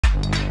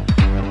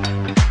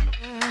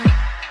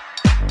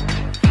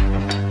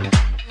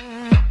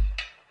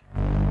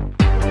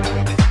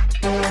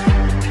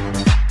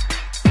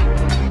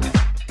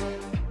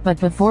But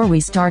before we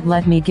start,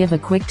 let me give a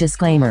quick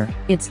disclaimer.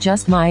 It's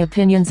just my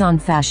opinions on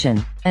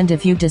fashion. And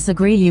if you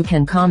disagree, you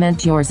can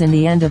comment yours. In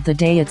the end of the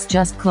day, it's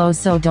just clothes,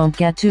 so don't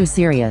get too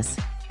serious.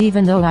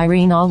 Even though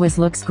Irene always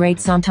looks great,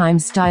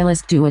 sometimes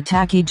stylists do a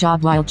tacky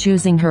job while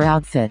choosing her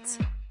outfits.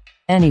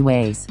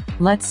 Anyways,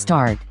 let's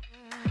start.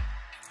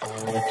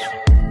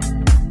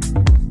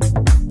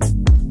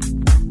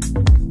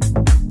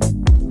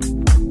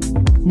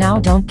 Now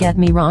don't get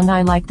me wrong,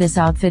 I like this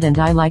outfit and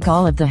I like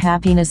all of the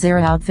happiness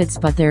era outfits,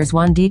 but there's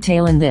one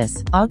detail in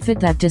this outfit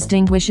that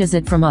distinguishes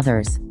it from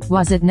others.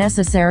 Was it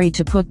necessary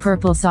to put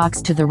purple socks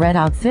to the red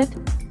outfit?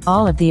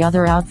 All of the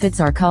other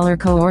outfits are color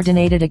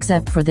coordinated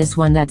except for this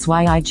one, that's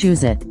why I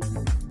choose it.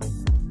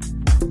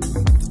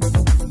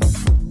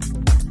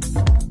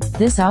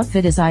 This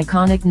outfit is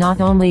iconic. Not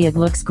only it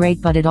looks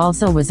great, but it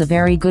also was a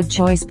very good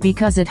choice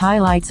because it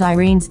highlights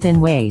Irene's thin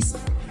waist.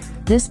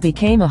 This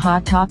became a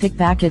hot topic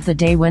back at the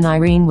day when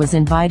Irene was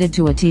invited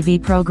to a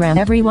TV program.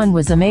 Everyone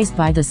was amazed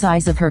by the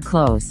size of her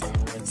clothes.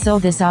 So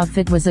this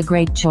outfit was a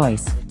great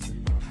choice.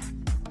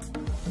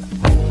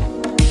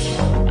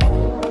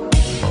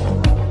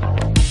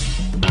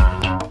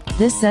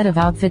 This set of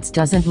outfits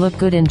doesn't look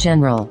good in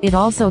general. It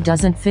also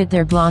doesn't fit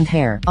their blonde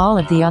hair. All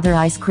of the other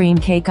ice cream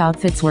cake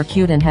outfits were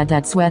cute and had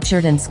that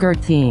sweatshirt and skirt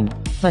theme.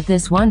 But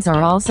this ones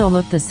are also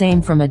look the same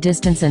from a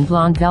distance, and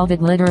blonde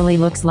velvet literally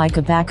looks like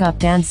a backup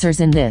dancers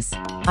in this.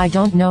 I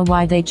don't know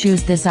why they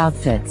choose this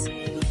outfits.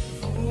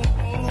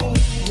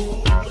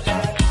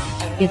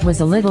 It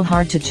was a little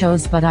hard to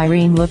choose, but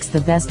Irene looks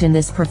the best in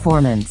this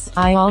performance.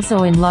 I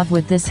also in love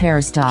with this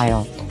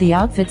hairstyle. The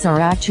outfits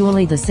are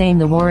actually the same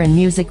they wore in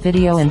music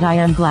video, and I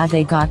am glad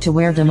they got to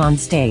wear them on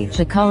stage.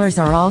 The colors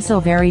are also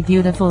very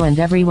beautiful and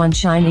everyone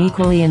shine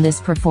equally in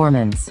this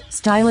performance.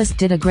 Stylist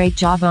did a great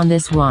job on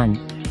this one.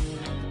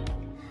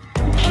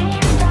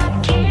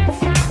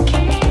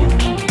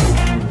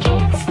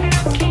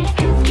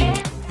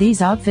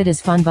 This outfit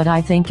is fun, but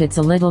I think it's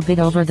a little bit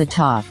over the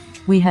top.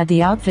 We had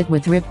the outfit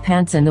with ripped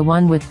pants and the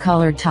one with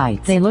colored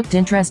tights. They looked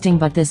interesting,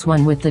 but this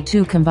one with the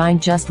two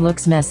combined just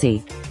looks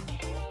messy.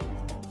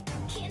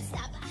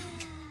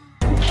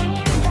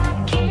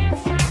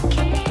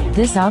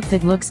 This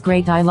outfit looks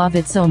great, I love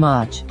it so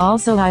much.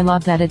 Also I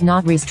love that it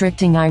not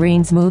restricting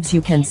Irene's moves.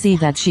 You can see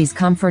that she's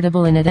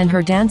comfortable in it and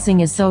her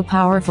dancing is so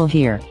powerful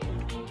here.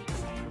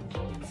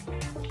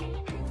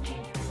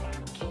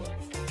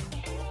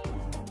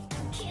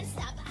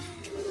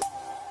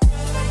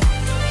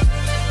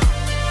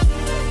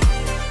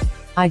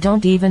 I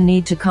don't even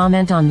need to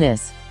comment on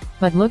this.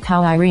 But look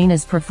how Irene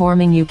is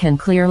performing. You can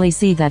clearly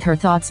see that her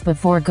thoughts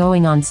before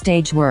going on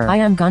stage were, I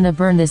am gonna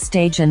burn this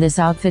stage and this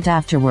outfit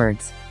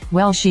afterwards.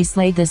 Well, she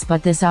slayed this,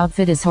 but this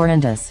outfit is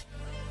horrendous.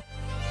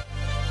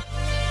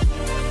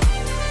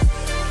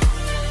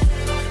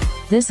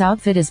 This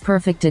outfit is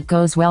perfect. It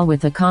goes well with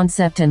the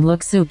concept and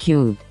looks so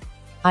cute.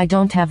 I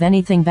don't have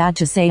anything bad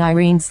to say.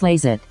 Irene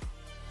slays it.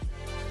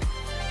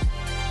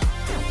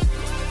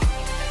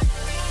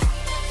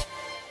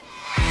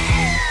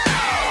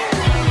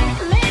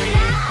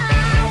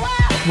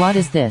 What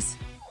is this?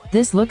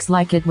 This looks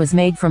like it was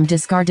made from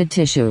discarded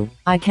tissue.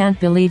 I can't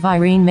believe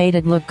Irene made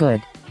it look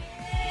good.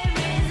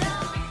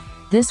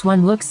 This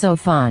one looks so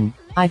fun.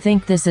 I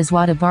think this is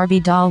what a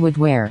Barbie doll would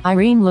wear.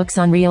 Irene looks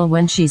unreal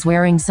when she's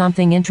wearing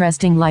something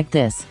interesting like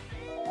this.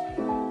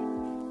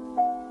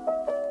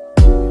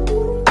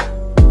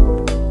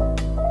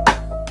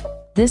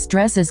 This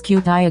dress is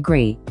cute, I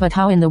agree, but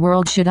how in the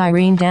world should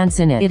Irene dance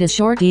in it? It is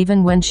short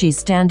even when she's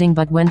standing,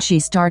 but when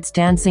she starts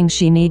dancing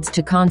she needs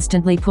to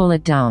constantly pull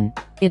it down.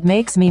 It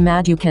makes me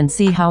mad. You can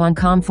see how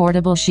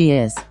uncomfortable she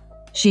is.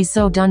 She's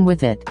so done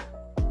with it.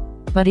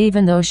 But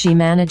even though she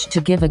managed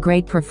to give a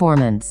great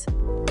performance.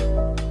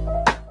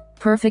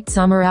 Perfect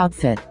summer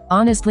outfit.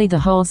 Honestly, the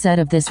whole set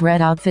of this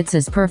red outfits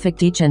is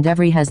perfect. Each and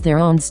every has their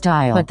own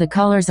style, but the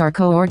colors are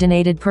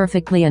coordinated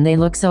perfectly and they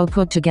look so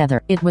put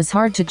together. It was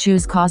hard to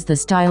choose cause the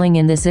styling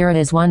in this era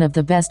is one of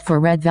the best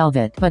for red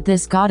velvet, but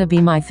this gotta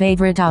be my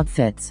favorite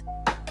outfits.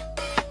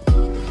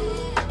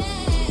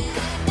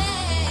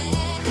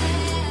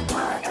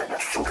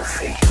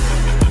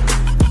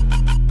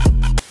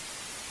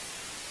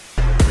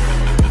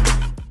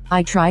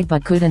 I tried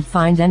but couldn't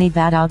find any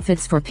bad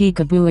outfits for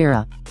peekaboo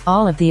era.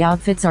 All of the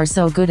outfits are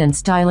so good and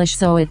stylish,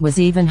 so it was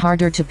even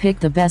harder to pick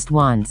the best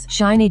ones.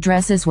 Shiny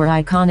dresses were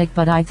iconic,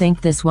 but I think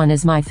this one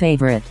is my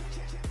favorite.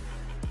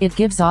 It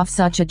gives off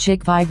such a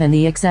chic vibe and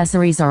the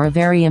accessories are a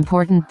very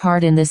important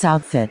part in this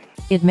outfit.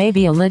 It may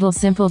be a little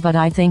simple, but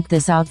I think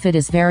this outfit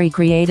is very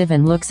creative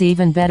and looks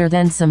even better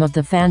than some of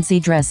the fancy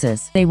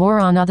dresses they wore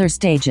on other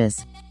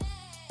stages.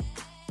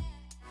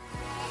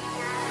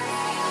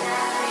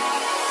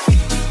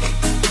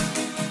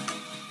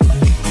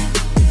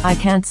 I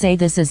can't say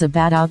this is a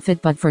bad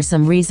outfit, but for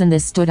some reason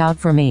this stood out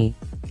for me.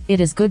 It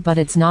is good, but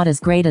it's not as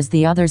great as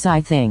the others,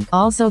 I think.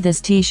 Also,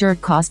 this t-shirt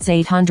costs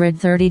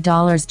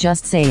 $830,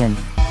 just saying.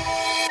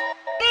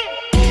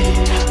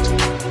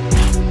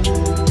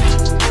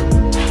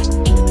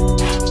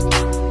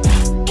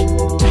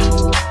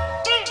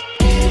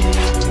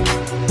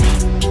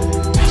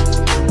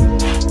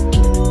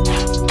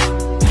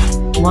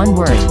 One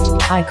word.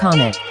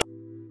 Iconic.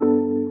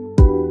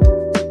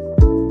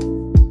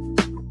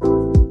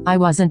 I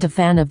wasn't a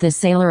fan of this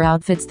sailor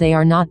outfits. They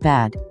are not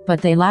bad,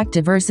 but they lack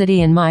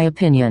diversity in my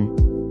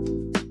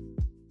opinion.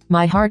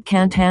 My heart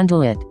can't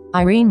handle it.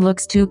 Irene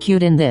looks too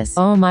cute in this.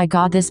 Oh my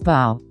god, this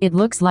bow. It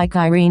looks like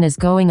Irene is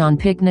going on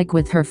picnic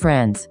with her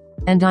friends.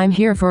 And I'm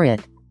here for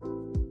it.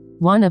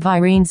 One of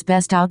Irene's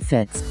best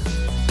outfits.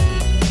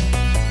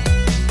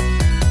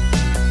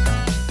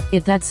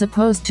 Is that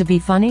supposed to be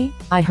funny?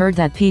 I heard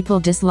that people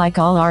dislike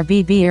all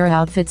RBB era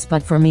outfits,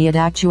 but for me it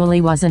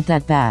actually wasn't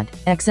that bad.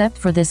 Except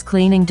for this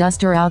cleaning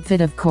duster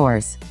outfit, of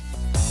course.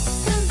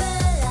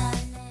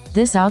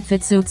 This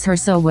outfit suits her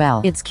so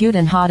well. It's cute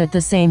and hot at the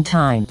same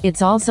time.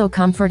 It's also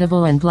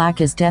comfortable, and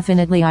black is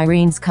definitely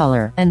Irene's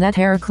color. And that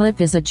hair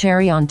clip is a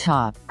cherry on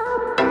top.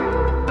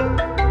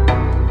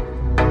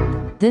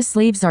 These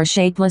sleeves are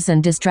shapeless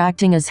and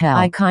distracting as hell.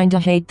 I kinda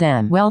hate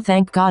them. Well,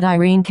 thank God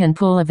Irene can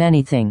pull of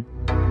anything.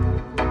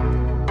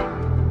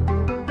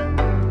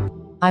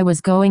 I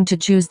was going to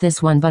choose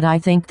this one, but I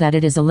think that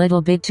it is a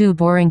little bit too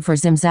boring for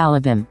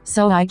Zimzalabim,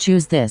 so I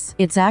choose this.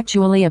 It's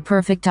actually a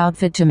perfect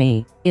outfit to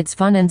me. It's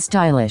fun and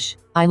stylish.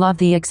 I love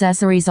the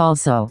accessories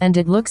also, and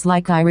it looks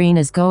like Irene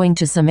is going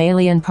to some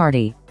alien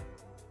party.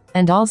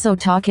 And also,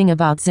 talking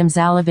about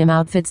Zimzalabim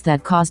outfits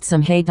that caused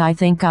some hate, I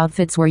think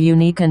outfits were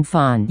unique and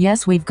fun.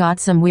 Yes, we've got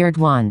some weird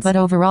ones, but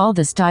overall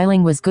the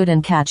styling was good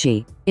and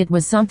catchy. It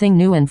was something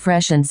new and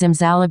fresh, and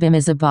Zimzalabim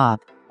is a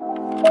bop.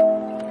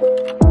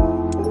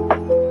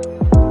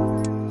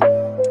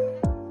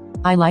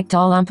 I liked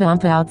all Oompa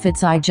Oompa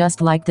outfits, I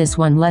just like this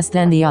one less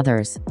than the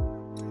others.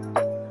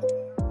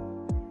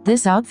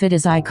 This outfit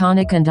is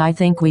iconic, and I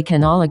think we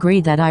can all agree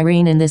that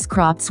Irene in this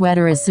cropped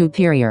sweater is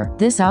superior.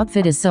 This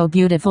outfit is so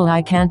beautiful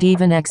I can't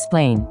even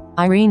explain.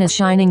 Irene is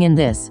shining in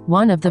this.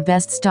 One of the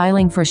best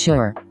styling for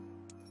sure.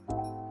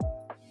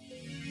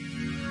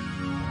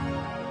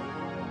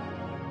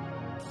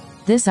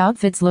 This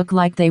outfits look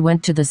like they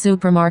went to the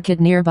supermarket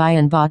nearby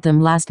and bought them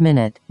last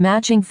minute.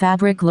 Matching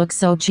fabric looks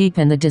so cheap,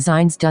 and the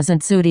designs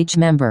doesn't suit each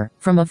member.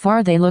 From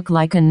afar they look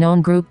like a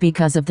known group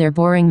because of their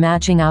boring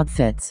matching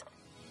outfits.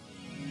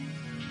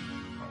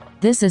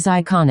 This is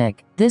iconic.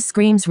 This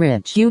screams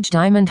rich. Huge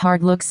diamond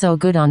heart looks so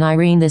good on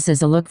Irene. This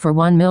is a look for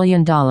 $1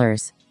 million.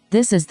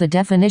 This is the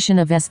definition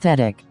of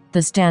aesthetic.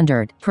 The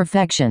standard.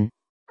 Perfection.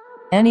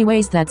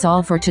 Anyways, that's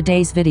all for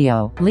today's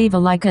video. Leave a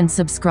like and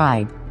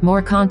subscribe.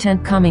 More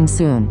content coming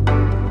soon.